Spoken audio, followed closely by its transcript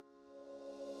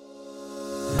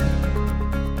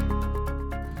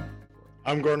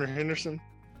I'm Garner Henderson,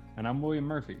 And I'm William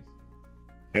Murphy.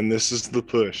 and this is The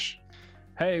Push.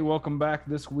 Hey, welcome back.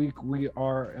 This week we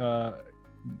are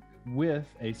with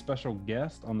a special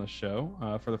guest on the show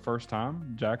for the first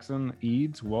time. Jackson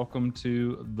Eads, welcome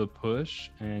to The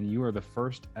Push. And you are the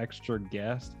first extra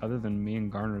guest other than me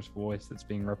and Garner's voice that's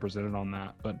being represented on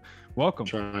that. But welcome.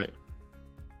 That's right.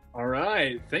 All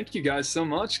right. Thank you guys so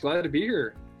much. Glad to be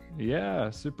here. Yeah,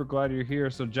 super glad you're here.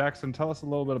 So Jackson, tell us a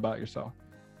little bit about yourself.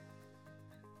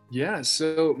 Yeah,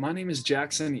 so my name is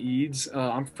Jackson Eads.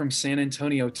 I'm from San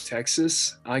Antonio,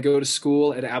 Texas. I go to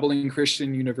school at Abilene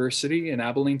Christian University in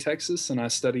Abilene, Texas, and I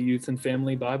study youth and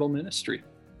family Bible ministry.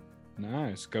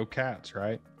 Nice. Go Cats,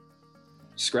 right?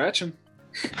 Scratch 'em.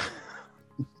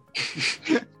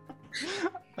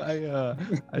 I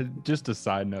just a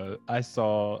side note, I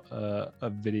saw a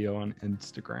video on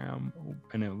Instagram,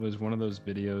 and it was one of those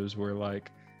videos where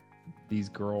like these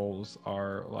girls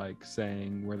are like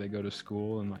saying where they go to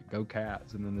school and like go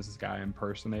Cats, and then this guy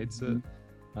impersonates it,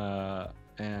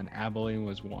 and Abilene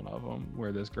was one of them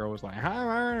where this girl was like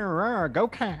go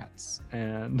Cats,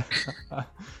 and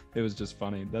it was just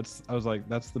funny. I was like,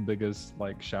 that's the biggest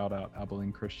like shout out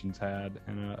Abilene Christians had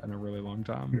in a really long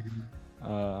time.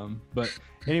 But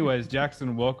anyways,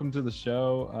 Jackson, welcome to the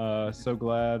show. So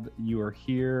glad you are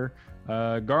here.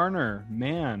 Garner,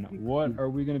 man, what are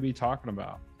we going to be talking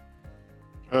about?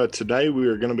 Today we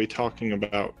are going to be talking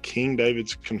about King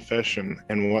David's confession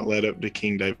and what led up to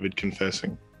King David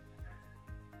confessing.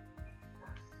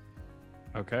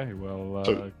 Okay, well,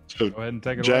 So go ahead and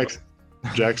take it away.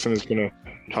 Jackson is going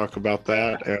to talk about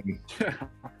that. And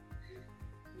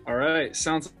All right.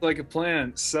 Sounds like a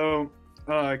plan. So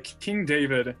King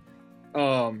David,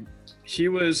 he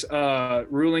was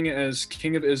ruling as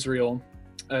king of Israel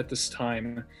at this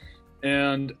time.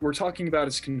 And we're talking about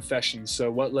his confession.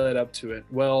 So what led up to it?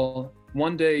 Well,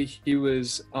 one day he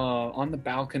was on the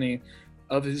balcony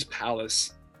of his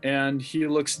palace, and he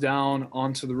looks down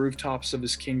onto the rooftops of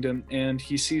his kingdom, and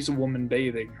he sees a woman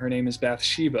bathing. Her name is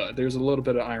Bathsheba. There's a little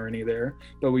bit of irony there,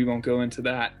 but we won't go into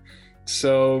that.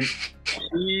 So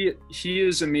he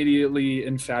is immediately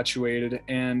infatuated,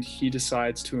 and he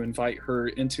decides to invite her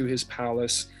into his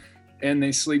palace, and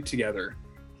they sleep together.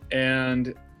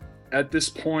 And at this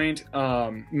point,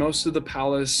 most of the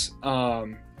palace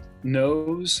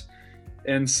knows,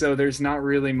 and so there's not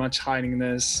really much hiding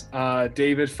this.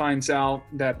 David finds out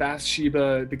that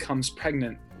Bathsheba becomes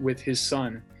pregnant with his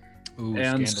son. Ooh,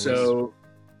 And scandalous. so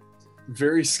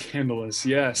very scandalous,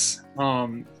 yes.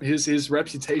 His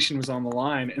reputation was on the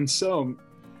line, and so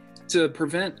to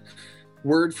prevent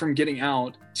word from getting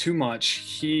out too much,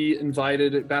 he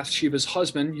invited Bathsheba's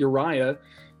husband, Uriah,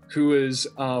 who is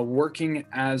working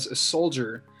as a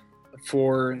soldier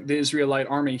for the Israelite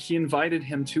army. He invited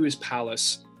him to his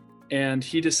palace, and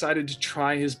he decided to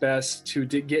try his best to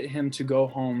get him to go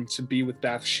home to be with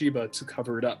Bathsheba to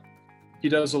cover it up. He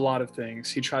does a lot of things.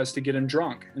 He tries to get him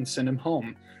drunk and send him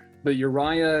home. But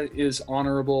Uriah is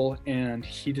honorable, and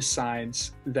he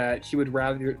decides that he would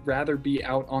rather be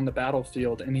out on the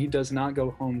battlefield, and he does not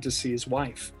go home to see his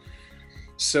wife.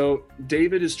 So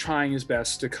David is trying his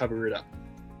best to cover it up.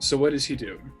 So what does he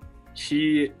do?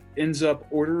 He ends up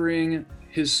ordering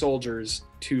his soldiers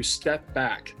to step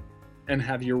back and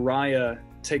have Uriah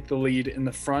take the lead in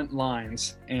the front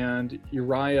lines, and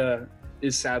Uriah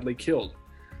is sadly killed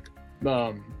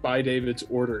by David's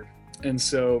order. And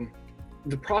so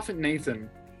the prophet Nathan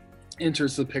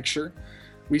enters the picture.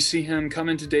 We see him come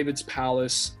into David's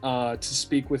palace to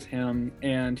speak with him,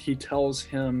 and he tells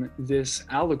him this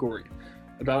allegory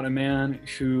about a man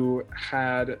who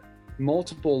had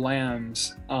multiple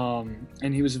lambs,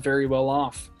 and he was very well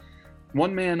off.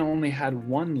 One man only had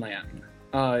one lamb.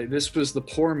 This was the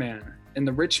poor man. And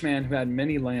the rich man who had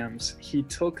many lambs, he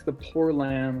took the poor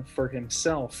lamb for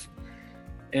himself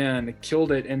and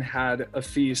killed it and had a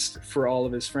feast for all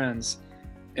of his friends.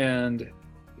 And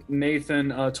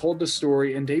Nathan told the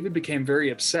story, and David became very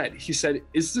upset. He said,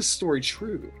 "Is this story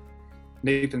true?"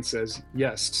 Nathan says,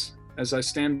 "Yes. As I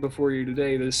stand before you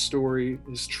today, this story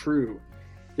is true."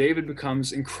 David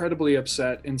becomes incredibly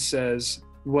upset and says,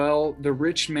 "Well, the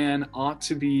rich man ought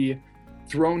to be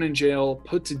thrown in jail,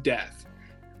 put to death.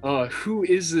 Who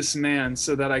is this man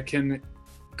so that I can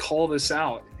call this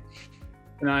out?"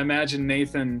 And I imagine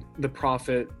Nathan, the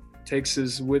prophet, takes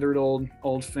his withered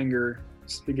old finger,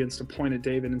 begins to point at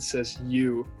David and says,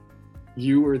 you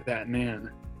are that man."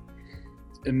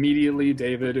 Immediately,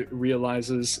 David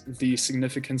realizes the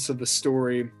significance of the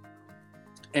story,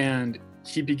 and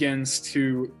he begins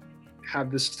to have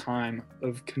this time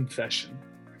of confession.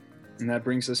 And that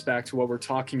brings us back to what we're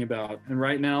talking about. And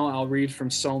right now, I'll read from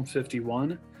Psalm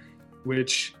 51,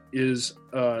 which is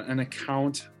an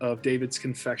account of David's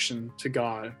confession to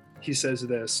God. He says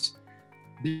this: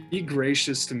 "Be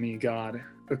gracious to me, God,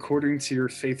 according to your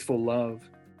faithful love,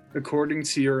 according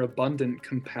to your abundant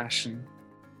compassion.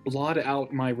 Blot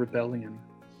out my rebellion,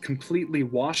 completely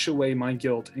wash away my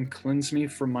guilt, and cleanse me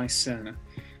from my sin.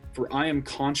 For I am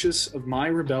conscious of my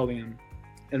rebellion,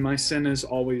 and my sin is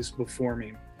always before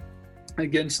me.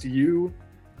 Against you,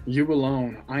 you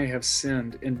alone, I have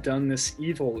sinned and done this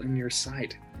evil in your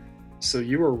sight. So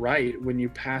you are right when you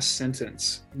pass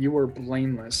sentence. You are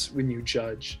blameless when you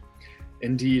judge.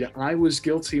 Indeed, I was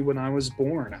guilty when I was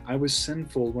born. I was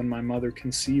sinful when my mother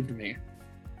conceived me.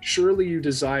 Surely you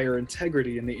desire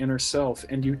integrity in the inner self,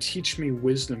 and you teach me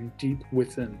wisdom deep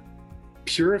within.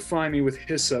 Purify me with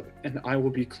hyssop, and I will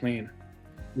be clean.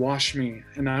 Wash me,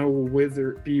 and I will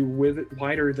be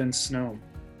whiter than snow.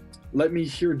 Let me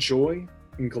hear joy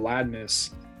and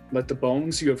gladness. Let the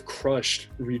bones you have crushed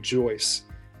rejoice.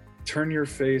 Turn your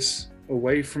face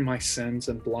away from my sins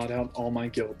and blot out all my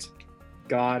guilt.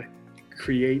 God,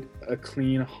 create a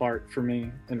clean heart for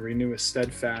me and renew a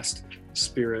steadfast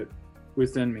spirit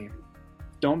within me.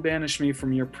 Don't banish me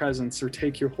from your presence or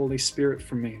take your Holy Spirit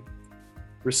from me.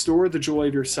 Restore the joy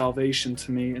of your salvation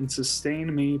to me and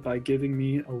sustain me by giving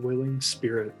me a willing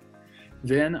spirit.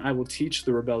 Then I will teach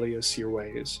the rebellious your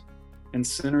ways, and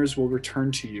sinners will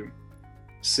return to you.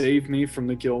 Save me from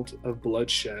the guilt of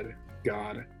bloodshed,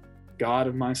 God, God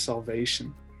of my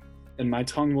salvation, and my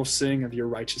tongue will sing of your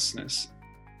righteousness.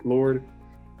 Lord,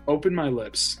 open my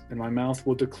lips, and my mouth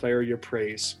will declare your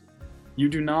praise. You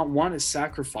do not want a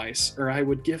sacrifice, or I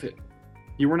would give it.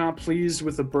 You were not pleased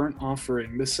with a burnt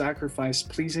offering. The sacrifice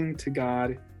pleasing to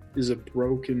God is a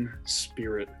broken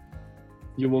spirit.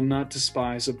 You will not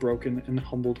despise a broken and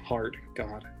humbled heart,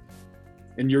 God.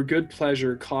 In your good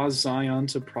pleasure, cause Zion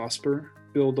to prosper,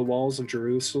 build the walls of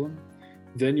Jerusalem.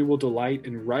 Then you will delight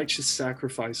in righteous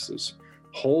sacrifices,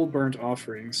 whole burnt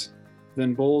offerings.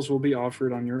 Then bulls will be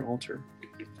offered on your altar."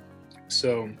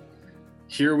 So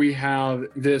here we have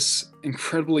this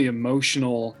incredibly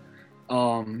emotional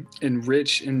and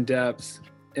rich in depth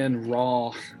and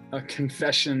raw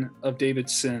confession of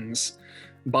David's sins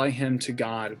by him to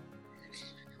God.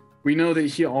 We know that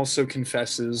he also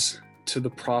confesses to the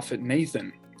prophet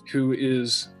Nathan, who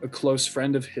is a close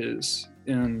friend of his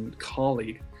and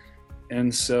colleague.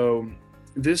 And so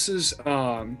this is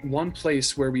one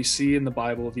place where we see in the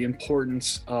Bible the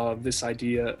importance of this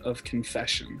idea of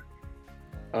confession.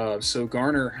 So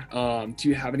Garner, do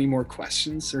you have any more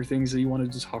questions or things that you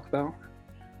wanted to talk about?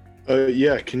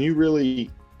 Yeah, can you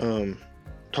really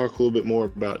talk a little bit more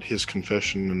about his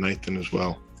confession to Nathan as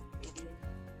well?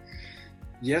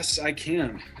 Yes, I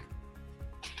can.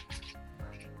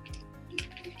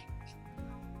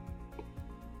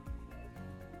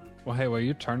 Well, hey, while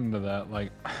you turn into that,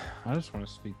 like, I just want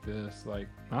to speak this. Like,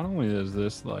 not only is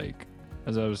this, like,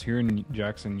 as I was hearing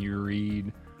Jackson, you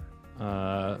read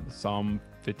Psalm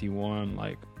 51,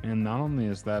 like, and not only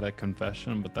is that a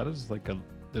confession, but that is like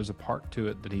there's a part to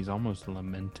it that he's almost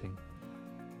lamenting.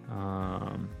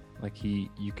 Like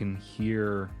you can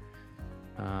hear,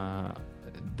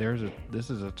 this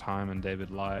is a time in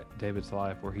David's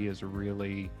life where he is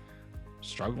really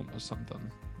struggling with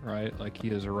something, right? Like he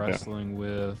is wrestling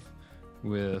with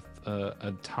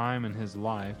a time in his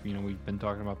life. You know, we've been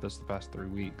talking about this the past 3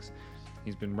 weeks.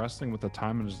 He's been wrestling with a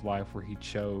time in his life where he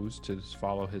chose to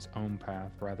follow his own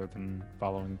path rather than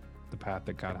following the path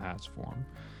that God has for him.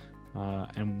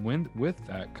 And with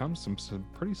that comes some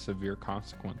pretty severe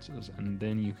consequences. And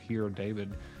then you hear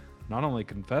David not only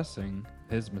confessing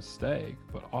his mistake,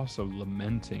 but also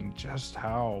lamenting just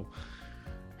how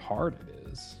hard it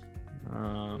is.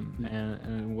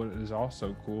 And what is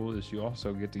also cool is you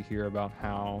also get to hear about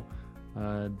how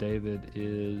David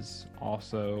is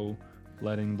also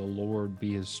letting the Lord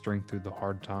be his strength through the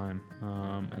hard time.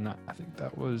 And I think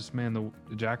that was, man,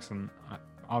 Jackson,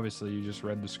 obviously you just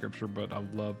read the scripture, but I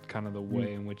loved kind of the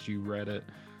way in which you read it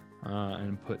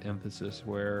and put emphasis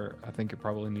where I think it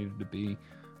probably needed to be.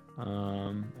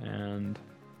 And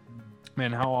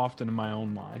man, how often in my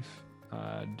own life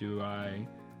do I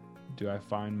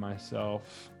find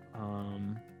myself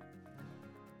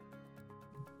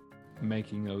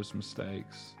making those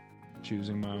mistakes,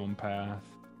 choosing my own path,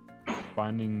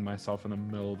 finding myself in the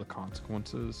middle of the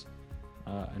consequences,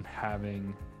 and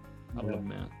having a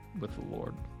lament with the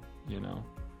Lord, you know?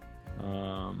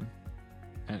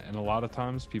 And a lot of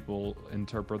times people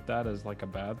interpret that as like a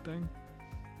bad thing.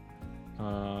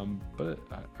 But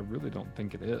I really don't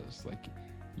think it is. Like,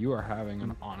 you are having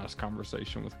an honest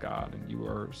conversation with God, and you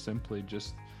are simply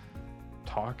just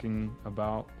talking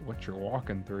about what you're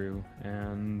walking through.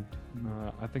 And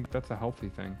I think that's a healthy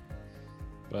thing.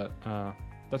 But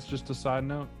that's just a side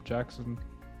note. Jackson,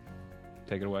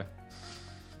 take it away.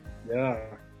 Yeah.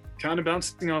 Kind of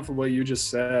bouncing off of what you just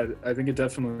said, I think it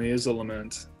definitely is a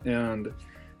lament. And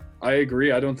I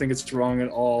agree. I don't think it's wrong at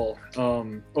all.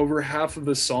 Over half of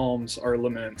the Psalms are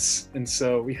laments. And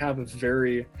so we have a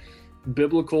very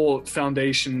biblical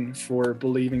foundation for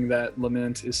believing that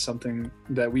lament is something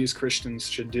that we as Christians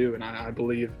should do. And I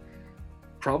believe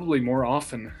probably more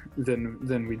often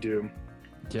than we do.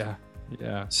 Yeah.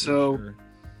 Yeah. So, sure.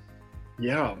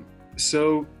 Yeah.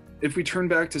 So if we turn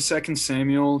back to 2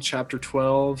 Samuel chapter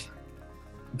 12,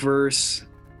 verse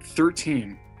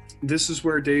 13, this is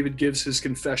where David gives his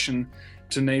confession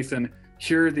to Nathan.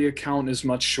 Here the account is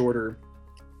much shorter.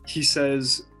 It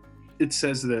says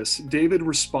this: David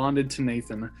responded to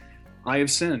Nathan, "I have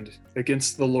sinned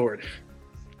against the Lord."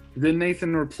 Then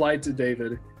Nathan replied to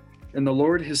David, "And the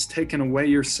Lord has taken away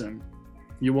your sin.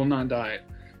 You will not die."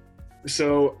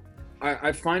 So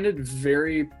I find it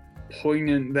very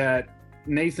poignant that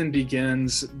Nathan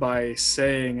begins by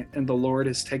saying, "And the Lord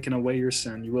has taken away your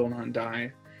sin. You will not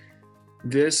die."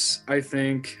 This, I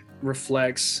think,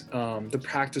 reflects the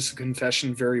practice of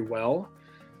confession very well.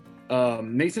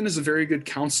 Nathan is a very good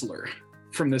counselor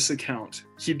from this account.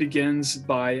 He begins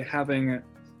by having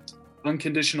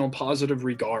unconditional positive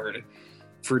regard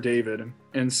for David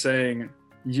and saying,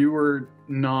 "You are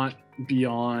not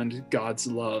beyond God's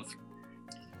love.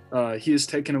 He has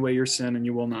taken away your sin and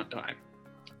you will not die."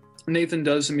 Nathan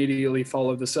does immediately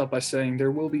follow this up by saying,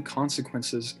 "There will be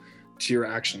consequences to your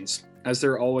actions, as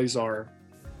there always are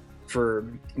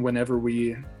for whenever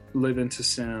we live into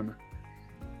sin."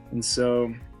 And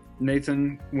so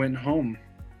Nathan went home,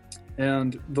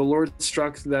 and the Lord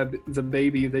struck the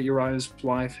baby that Uriah's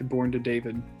wife had born to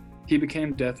David. He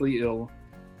became deathly ill.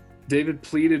 David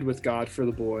pleaded with God for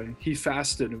the boy. He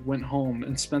fasted, went home,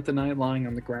 and spent the night lying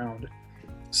on the ground.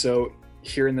 So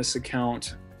here in this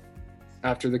account,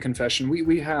 after the confession,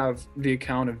 we have the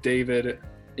account of David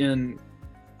in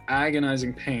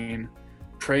agonizing pain,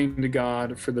 praying to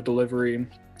God for the delivery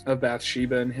of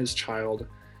Bathsheba and his child.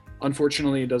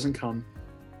 Unfortunately, it doesn't come.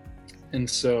 And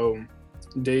so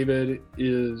David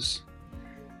is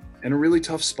in a really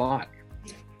tough spot.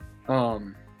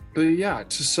 But yeah,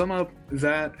 to sum up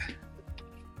the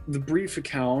brief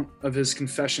account of his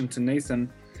confession to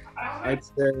Nathan, I'd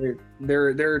say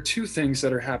there are two things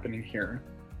that are happening here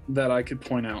that I could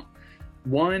point out.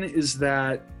 One is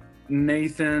that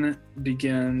Nathan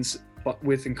begins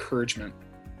with encouragement.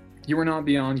 You are not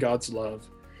beyond God's love.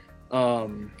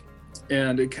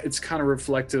 And it's kind of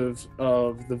reflective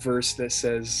of the verse that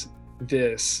says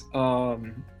this: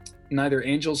 neither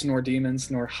angels nor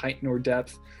demons, nor height nor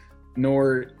depth,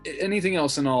 nor anything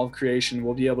else in all of creation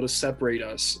will be able to separate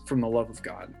us from the love of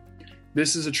God.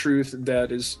 This is a truth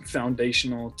that is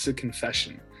foundational to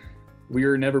confession. We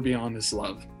are never beyond his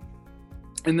love.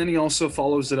 And then he also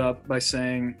follows it up by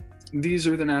saying, these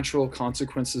are the natural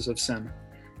consequences of sin.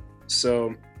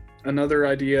 So another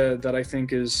idea that I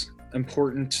think is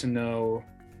important to know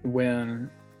when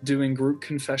doing group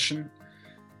confession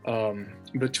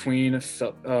between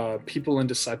people in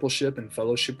discipleship and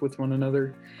fellowship with one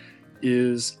another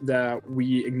is that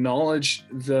we acknowledge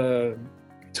the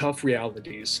tough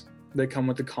realities that come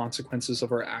with the consequences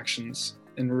of our actions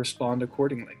and respond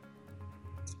accordingly.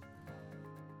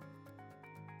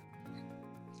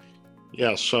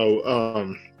 Yeah,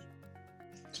 so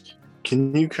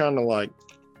can you kind of like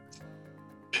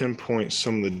pinpoint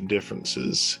some of the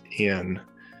differences in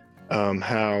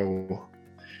how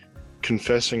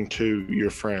confessing to your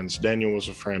friends, Daniel was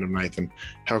a friend of Nathan,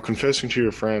 how confessing to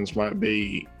your friends might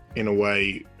be in a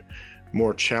way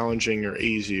more challenging or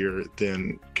easier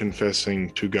than confessing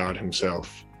to God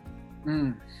himself?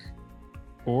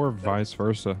 Or vice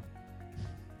versa.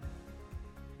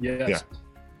 Yes. Yeah.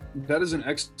 That is an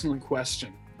excellent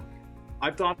question.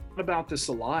 I've thought about this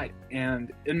a lot,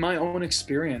 and in my own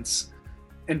experience,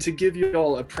 and to give you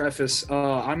all a preface,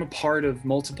 I'm a part of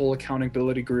multiple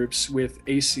accountability groups with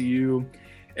ACU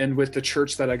and with the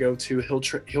church that I go to,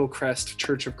 Hillcrest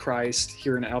Church of Christ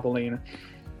here in Abilene.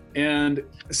 And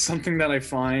something that I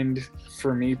find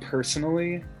for me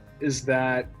personally is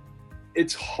that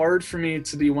it's hard for me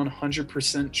to be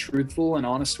 100% truthful and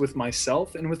honest with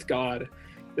myself and with God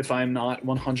if I'm not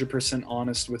 100%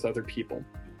 honest with other people.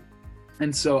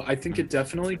 And so I think it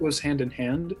definitely goes hand in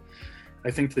hand.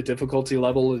 I think the difficulty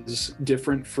level is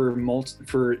different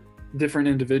for different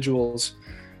individuals,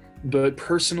 but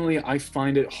personally I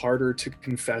find it harder to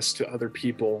confess to other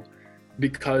people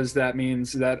because that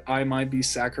means that I might be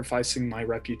sacrificing my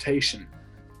reputation.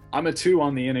 I'm a 2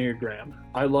 on the Enneagram.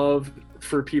 I love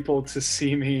for people to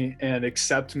see me and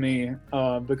accept me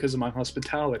because of my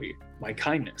hospitality, my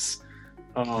kindness,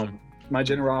 my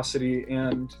generosity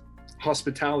and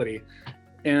hospitality.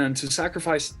 And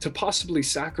to possibly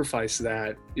sacrifice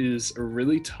that is a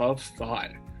really tough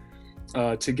thought,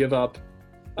 to give up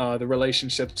the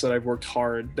relationships that I've worked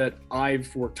hard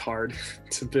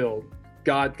to build.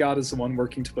 God is the one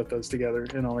working to put those together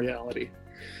in all reality.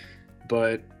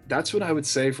 But that's what I would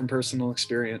say from personal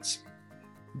experience.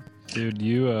 Dude,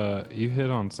 you hit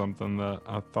on something that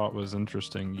I thought was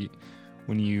interesting.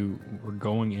 When you were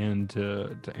going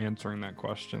into answering that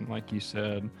question, like you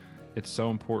said, it's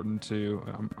so important to.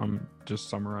 I'm just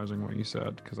summarizing what you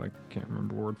said because I can't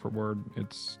remember word for word.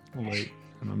 It's late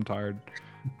and I'm tired.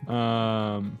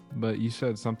 But you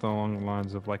said something along the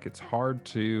lines of like it's hard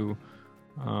to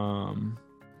come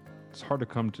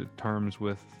to terms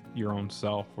with your own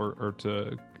self, or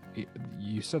to.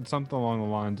 You said something along the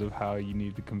lines of how you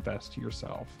need to confess to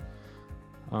yourself.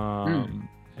 And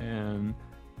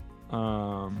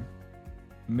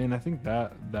man, I think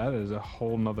that is a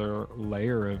whole nother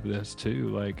layer of this too.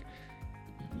 Like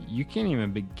you can't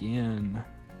even begin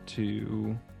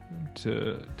to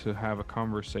have a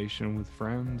conversation with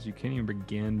friends. You can't even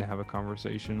begin to have a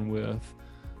conversation with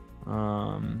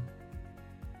the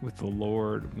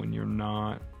Lord when you're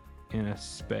not in a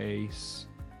space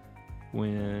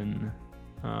when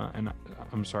and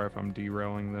I'm sorry if I'm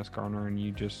derailing this, Garner, and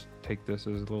you just take this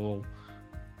as a little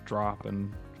drop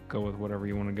and go with whatever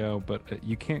you want to go, but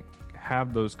you can't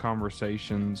have those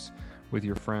conversations with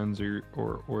your friends or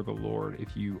the Lord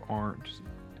if you aren't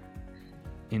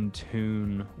in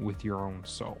tune with your own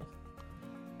soul,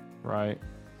 right?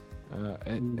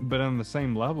 But on the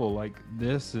same level, like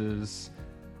this is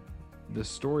the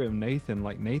story of Nathan.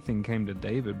 Like Nathan came to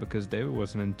David because David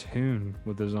wasn't in tune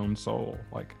with his own soul.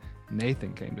 Like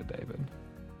Nathan came to David,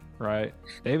 right?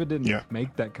 David didn't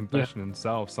make that confession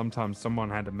himself. Sometimes someone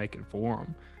had to make it for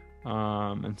him.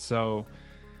 And so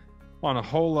on a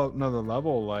whole another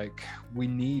level, like we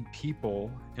need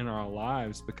people in our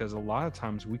lives because a lot of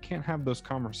times we can't have those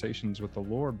conversations with the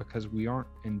Lord because we aren't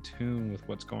in tune with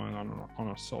what's going on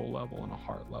a soul level and a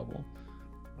heart level.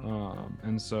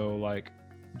 And so like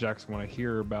Jackson, what I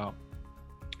hear about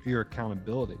your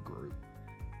accountability group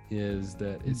is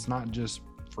that it's not just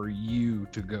for you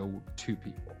to go to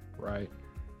people, right?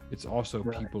 It's also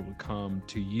people to come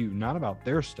to you, not about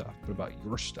their stuff, but about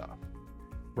your stuff,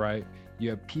 right? You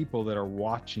have people that are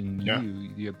watching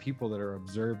you. You have people that are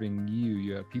observing you.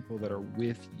 You have people that are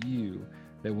with you,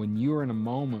 that when you are in a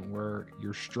moment where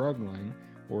you're struggling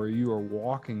or you are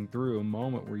walking through a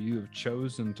moment where you have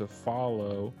chosen to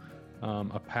follow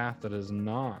a path that does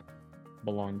not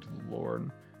belong to the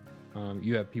Lord,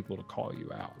 you have people to call you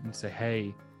out and say,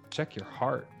 hey, check your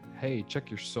heart. Hey, check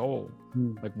your soul.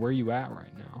 Like, where are you at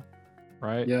right now?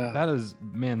 Right? Yeah. That is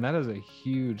a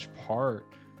huge part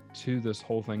to this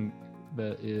whole thing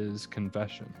that is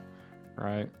confession,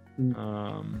 right?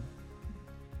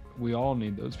 We all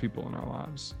need those people in our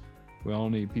lives. We all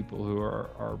need people who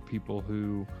are people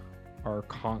who are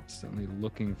constantly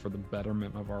looking for the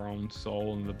betterment of our own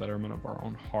soul and the betterment of our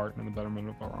own heart and the betterment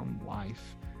of our own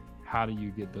life. How do you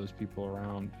get those people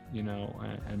around,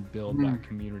 and build that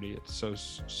community?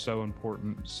 It's so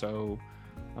important, so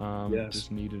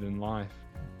just needed in life.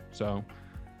 So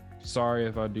sorry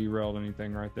if I derailed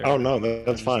anything right there. Oh no,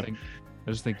 that's fine.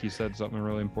 I just think you said something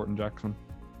really important, Jackson.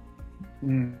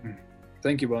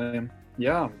 Thank you, William.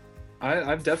 Yeah,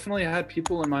 I've definitely had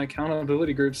people in my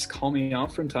accountability groups call me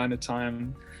out from time to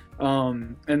time,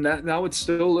 and that would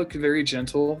still look very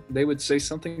gentle. They would say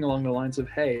something along the lines of,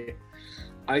 hey,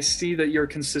 I see that you're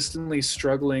consistently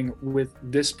struggling with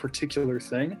this particular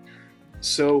thing.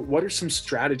 So what are some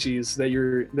strategies that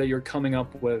you're coming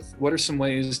up with? What are some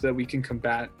ways that we can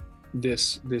combat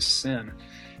this sin?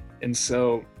 And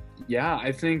so, yeah,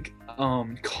 I think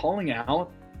calling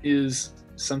out is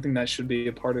something that should be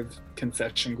a part of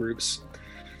confession groups,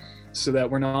 so that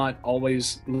we're not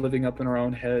always living up in our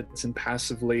own heads and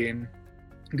passively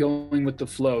going with the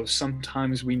flow.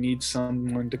 Sometimes we need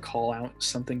someone to call out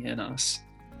something in us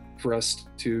for us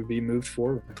to be moved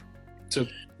forward, to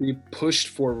be pushed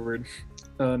forward.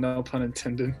 No pun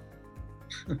intended.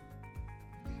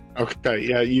 Okay,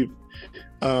 yeah,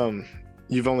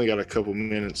 you've only got a couple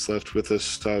minutes left with us,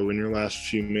 so in your last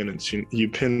few minutes, you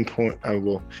pinpoint.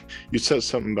 You said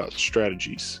something about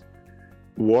strategies.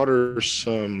 What are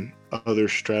some other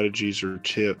strategies or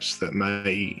tips that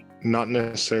may not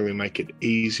necessarily make it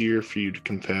easier for you to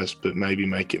confess, but maybe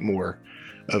make it more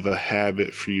of a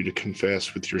habit for you to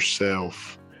confess with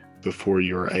yourself before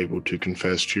you're able to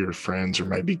confess to your friends or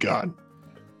maybe God?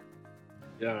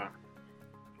 Yeah.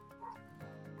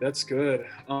 That's good.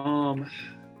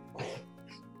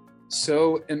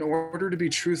 So in order to be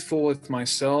truthful with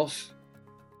myself,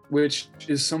 which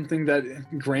is something that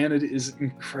granted is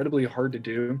incredibly hard to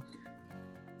do,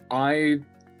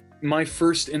 my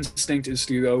first instinct is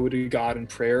to go to God in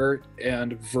prayer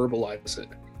and verbalize it.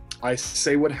 I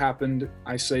say what happened.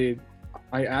 I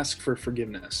ask for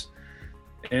forgiveness.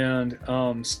 And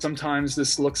sometimes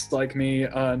this looks like me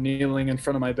kneeling in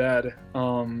front of my bed,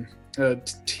 a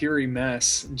teary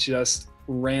mess, just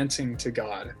ranting to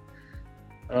God.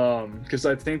 Because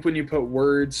I think when you put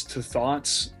words to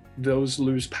thoughts, those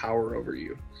lose power over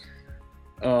you.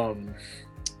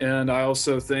 And I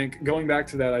also think, going back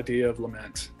to that idea of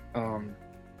lament,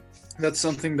 that's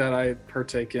something that I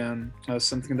partake in,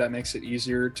 something that makes it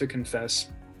easier to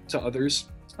confess to others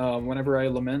whenever I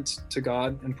lament to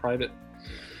God in private.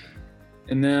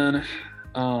 And then,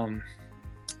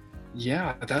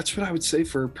 yeah, that's what I would say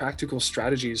for practical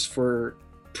strategies for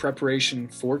preparation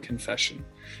for confession.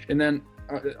 And then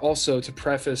also to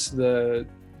preface the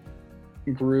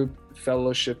group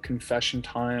fellowship confession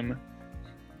time,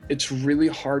 it's really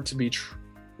hard to be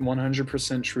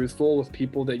 100% truthful with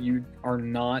people that you are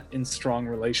not in strong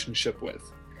relationship with.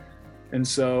 And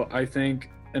so I think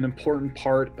an important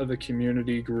part of a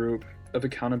community group of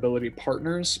accountability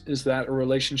partners is that a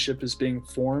relationship is being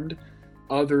formed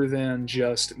other than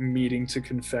just meeting to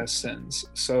confess sins.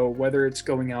 So whether it's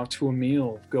going out to a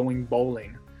meal, going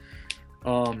bowling,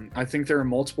 I think there are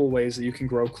multiple ways that you can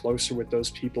grow closer with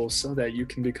those people so that you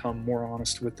can become more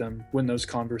honest with them when those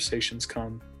conversations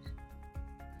come.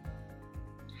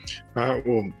 All right,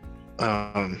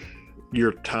 well,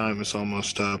 your time is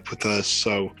almost up with us.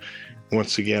 So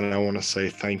once again, I want to say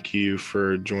thank you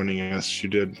for joining us. You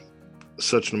did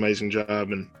such an amazing job.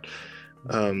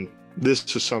 And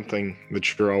this is something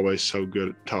that you're always so good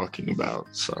at talking about.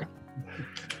 So,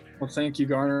 well, thank you,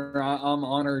 Garner. I'm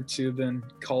honored to have been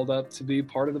called up to be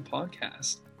part of the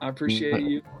podcast. I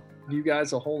appreciate you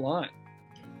guys a whole lot.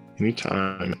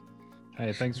 Anytime.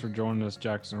 Hey, thanks for joining us,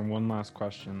 Jackson. One last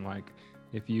question. Like,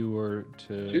 if you were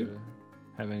to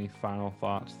have any final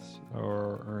thoughts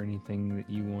or anything that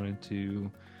you wanted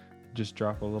to just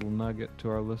drop a little nugget to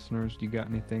our listeners, do you got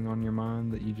anything on your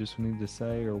mind that you just need to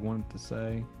say or wanted to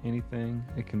say? Anything?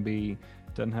 It can be,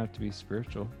 doesn't have to be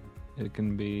spiritual. It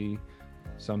can be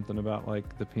something about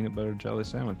like the peanut butter jelly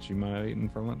sandwich you might have eaten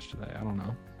for lunch today. I don't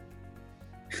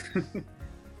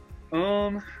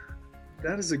know.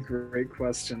 That is a great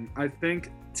question. I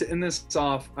think to end this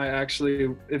off, I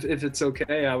actually, if it's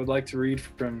okay, I would like to read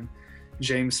from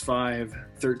James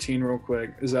 5:13 real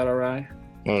quick. Is that all right?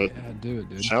 Yeah, do it,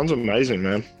 dude. Sounds amazing,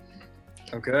 man.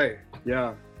 Okay,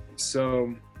 yeah.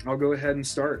 So I'll go ahead and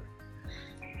start.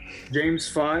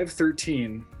 James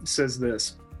 5:13 says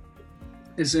this: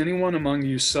 Is anyone among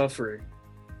you suffering?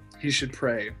 He should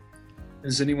pray.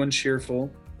 Is anyone cheerful?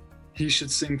 He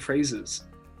should sing praises.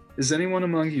 Is anyone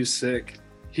among you sick?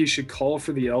 He should call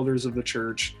for the elders of the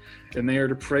church, and they are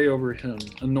to pray over him,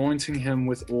 anointing him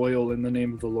with oil in the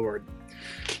name of the Lord.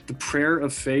 The prayer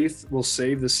of faith will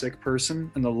save the sick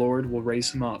person, and the Lord will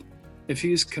raise him up. If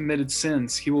he has committed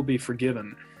sins, he will be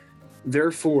forgiven.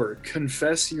 Therefore,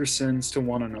 confess your sins to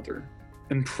one another,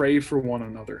 and pray for one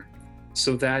another,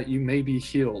 so that you may be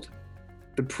healed.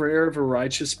 The prayer of a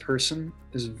righteous person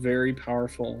is very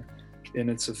powerful in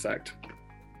its effect.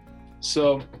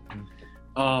 So,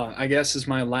 I guess is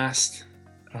my last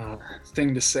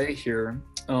thing to say here.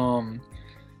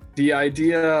 The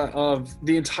idea of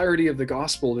the entirety of the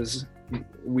gospel is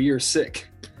we are sick.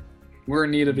 We're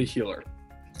in need of a healer.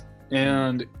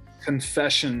 And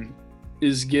confession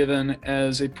is given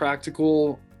as a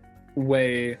practical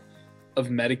way of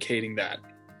medicating that.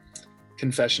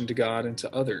 Confession to God and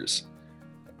to others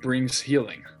brings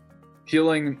healing.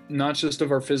 Healing not just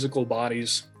of our physical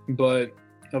bodies, but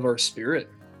of our spirit,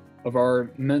 of our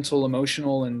mental,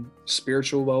 emotional, and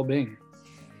spiritual well-being.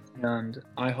 And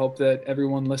I hope that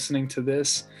everyone listening to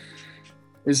this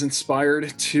is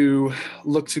inspired to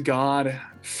look to God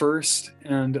first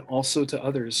and also to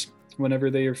others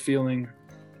whenever they are feeling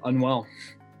unwell.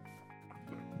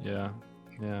 Yeah,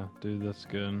 dude, that's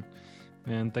good.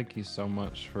 Man, thank you so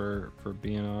much for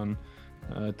being on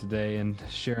today and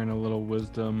sharing a little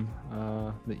wisdom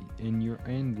in your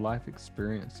life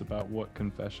experience about what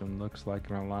confession looks like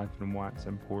in our life and why it's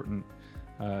important,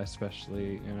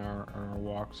 especially in our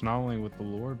walks, not only with the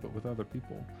Lord but with other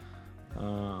people.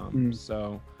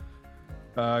 So,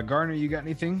 Garner, you got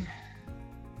anything?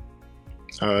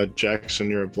 Jackson,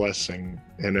 you're a blessing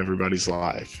in everybody's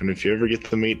life, and if you ever get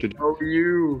to meet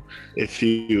if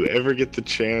you ever get the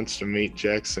chance to meet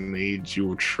Jackson Eads, you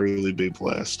will truly be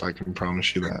blessed. I can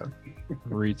promise you that.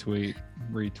 Retweet.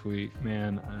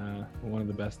 Man, one of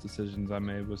the best decisions I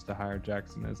made was to hire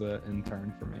Jackson as an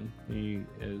intern for me. He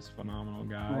is a phenomenal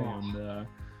guy and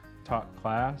taught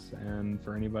class. And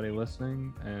for anybody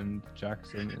listening, and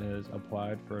Jackson is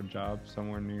applied for a job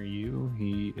somewhere near you,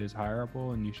 he is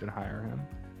hireable and you should hire him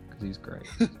because he's great.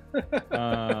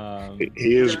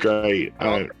 He is great.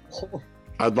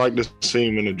 I'd like to see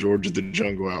him in a George of the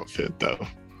Jungle outfit, though.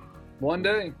 One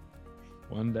day.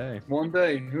 One day.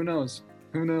 Who knows?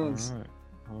 Who knows?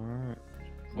 All right.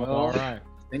 Well, all right.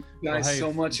 Thank you guys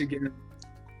so much again.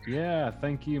 Yeah,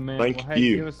 thank you, man. Thank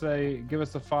you. Give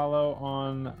us a follow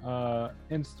on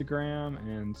Instagram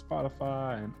and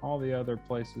Spotify and all the other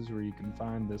places where you can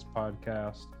find this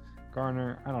podcast.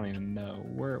 Garner, I don't even know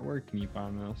where can you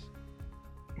find this?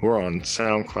 We're on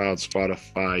SoundCloud,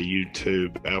 Spotify,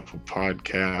 YouTube, Apple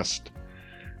Podcast.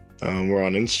 We're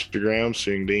on Instagram,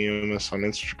 so you can DM us on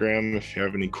Instagram if you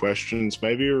have any questions,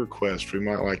 maybe a request. We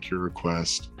might like your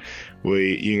request.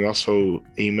 You can also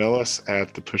email us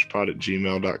at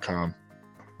thepushpod@gmail.com.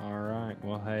 All right.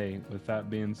 Well, hey, with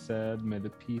that being said, may the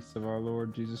peace of our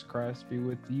Lord Jesus Christ be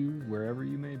with you wherever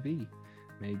you may be.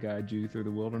 May he guide you through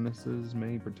the wildernesses.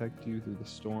 May he protect you through the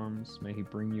storms. May he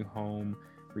bring you home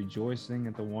rejoicing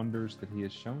at the wonders that he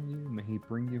has shown you. May he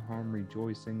bring you home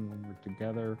rejoicing when we're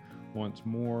together once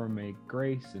more. May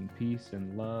grace and peace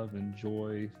and love and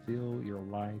joy fill your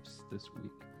lives this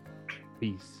week.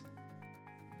 Peace.